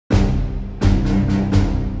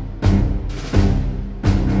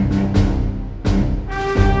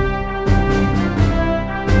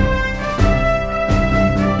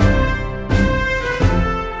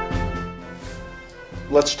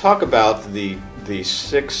let's talk about the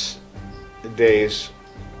 6 days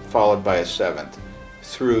followed by a seventh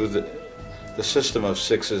through the system of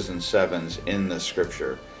sixes and sevens in the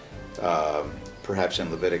Scripture. Perhaps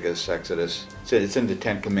in Leviticus, Exodus. It's in the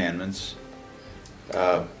Ten Commandments.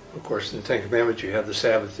 Of course, in the Ten Commandments you have the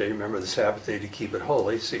Sabbath day. Remember the Sabbath day to keep it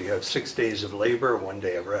holy. So you have 6 days of labor, 1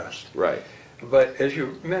 day of rest. Right. But as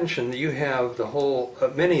you mentioned, you have the whole,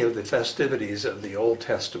 many of the festivities of the Old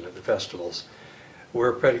Testament, the festivals,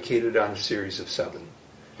 were predicated on a series of 7.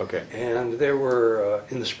 Okay. And there were,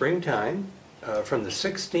 in the springtime, from the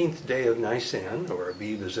 16th day of Nisan, or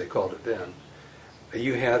Abib as they called it then,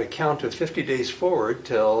 you had a count of 50 days forward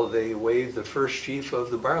till they waved the first sheaf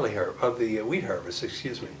of the wheat harvest,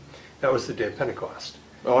 excuse me. That was the day of Pentecost.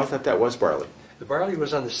 Oh, I thought that was barley. The barley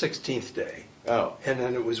was on the 16th day. Oh. And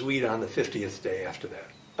then it was wheat on the 50th day after that.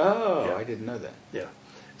 Oh, Yeah. I didn't know that. Yeah.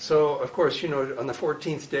 So, of course, you know, on the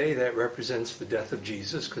 14th day, that represents the death of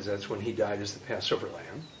Jesus, because that's when he died as the Passover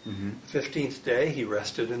lamb. Mm-hmm. 15th day, he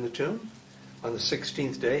rested in the tomb. On the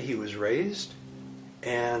 16th day, he was raised.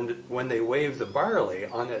 And when they waved the barley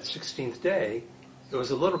on that 16th day, there was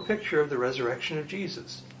a little picture of the resurrection of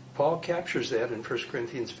Jesus. Paul captures that in 1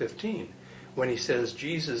 Corinthians 15, when he says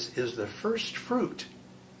Jesus is the first fruit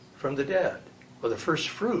from the dead. Well, the first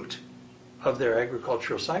fruit of their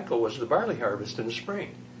agricultural cycle was the barley harvest in the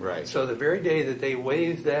spring. Right. So the very day that they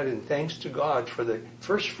waved that in thanks to God for the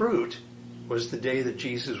first fruit was the day that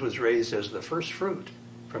Jesus was raised as the first fruit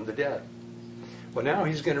from the dead. Well, now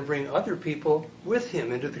he's going to bring other people with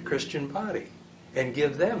him into the Christian body and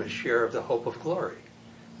give them a share of the hope of glory.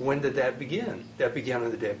 When did that begin? That began on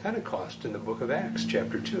the day of Pentecost in the book of Acts,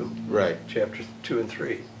 chapter 2. Right. Chapter 2 and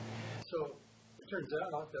 3. So it turns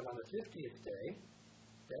out that on the 50th day,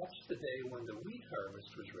 that's the day when the wheat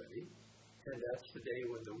harvest was ready, and that's the day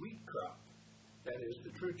when the wheat crop, that is the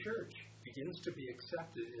true church, begins to be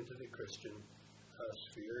accepted into the Christian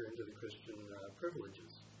sphere, into the Christian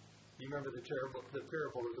privileges. You remember the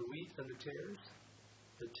parable of the wheat and the tares?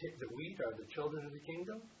 The wheat are the children of the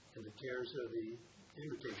kingdom, and the tares are the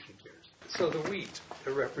imitation tares. So the wheat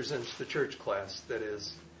represents the church class that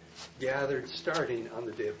is gathered starting on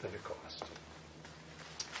the day of Pentecost.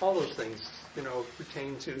 All those things, you know,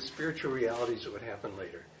 pertain to spiritual realities that would happen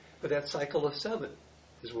later. But that cycle of 7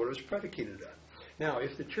 is what it was predicated on. Now,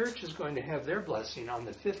 if the church is going to have their blessing on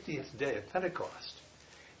the 50th day of Pentecost,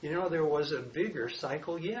 you know, there was a bigger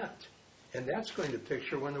cycle yet. And that's going to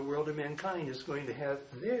picture when the world of mankind is going to have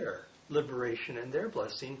their liberation and their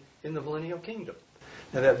blessing in the millennial kingdom.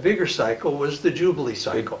 Now, that bigger cycle was the Jubilee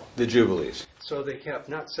cycle. The Jubilees. So they kept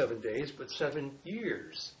not 7 days, but 7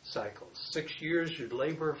 years cycles. 6 years you'd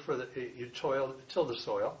labor you'd till the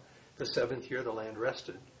soil. The 7th year the land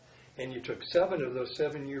rested. And you took 7 of those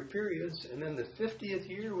 7-year periods, and then the 50th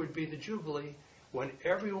year would be the Jubilee, when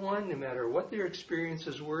everyone, no matter what their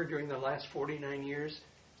experiences were during the last 49 years,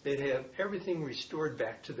 they'd have everything restored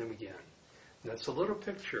back to them again. And that's a little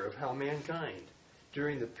picture of how mankind,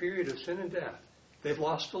 during the period of sin and death, they've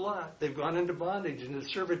lost a lot. They've gone into bondage, into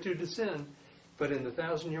servitude to sin. But in the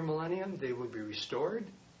 1,000-year millennium, they will be restored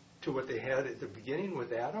to what they had at the beginning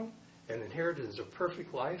with Adam, an inheritance of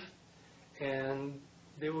perfect life, and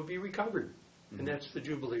they will be recovered. Mm-hmm. And that's the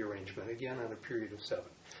Jubilee arrangement, again on a period of 7.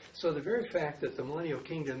 So the very fact that the millennial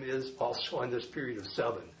kingdom is also on this period of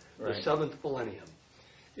 7, right, the 7th millennium,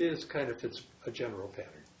 is kind of fits a general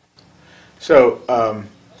pattern. So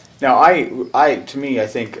now, to me, I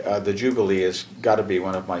think the Jubilee has got to be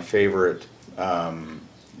one of my favorite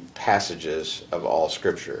passages of all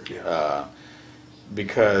Scripture, yeah,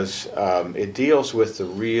 because it deals with the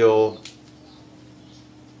real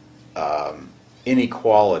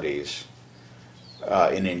inequalities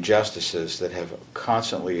and injustices that have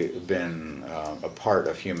constantly been a part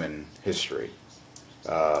of human history.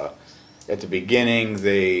 At the beginning,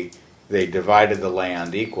 they divided the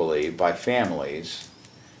land equally by families,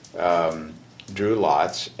 drew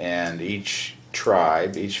lots, and each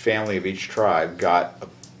family of each tribe got a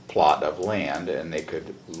plot of land, and they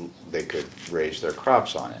could raise their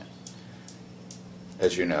crops on it,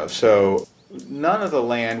 as you know. So none of the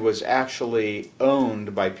land was actually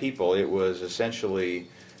owned by people. It was essentially,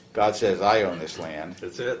 God says, I own this land.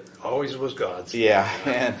 That's it. Always was God's. Yeah.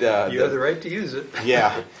 And you have the right to use it.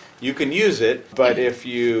 Yeah. You can use it, but if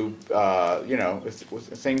you, if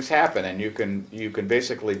things happen, and you can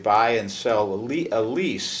basically buy and sell a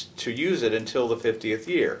lease to use it until the 50th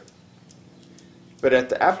year. But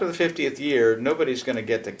after the 50th year, nobody's going to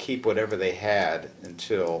get to keep whatever they had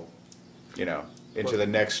until, into the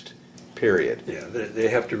next period. Yeah, they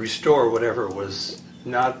have to restore whatever was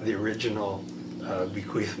not the original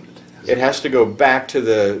bequeathment. It has to go back to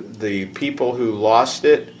the people who lost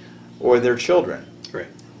it or their children. Right.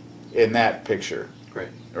 In that picture. Right.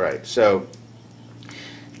 Right. So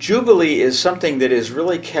Jubilee is something that is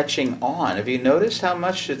really catching on. Have you noticed how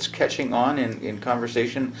much it's catching on in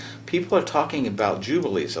conversation? People are talking about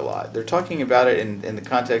Jubilees a lot. They're talking about it in the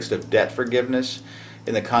context of debt forgiveness,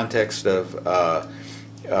 in the context of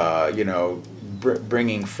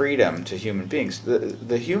bringing freedom to human beings.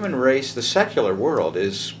 The human race, the secular world,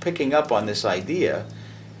 is picking up on this idea,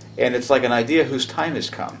 and it's like an idea whose time has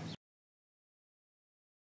come.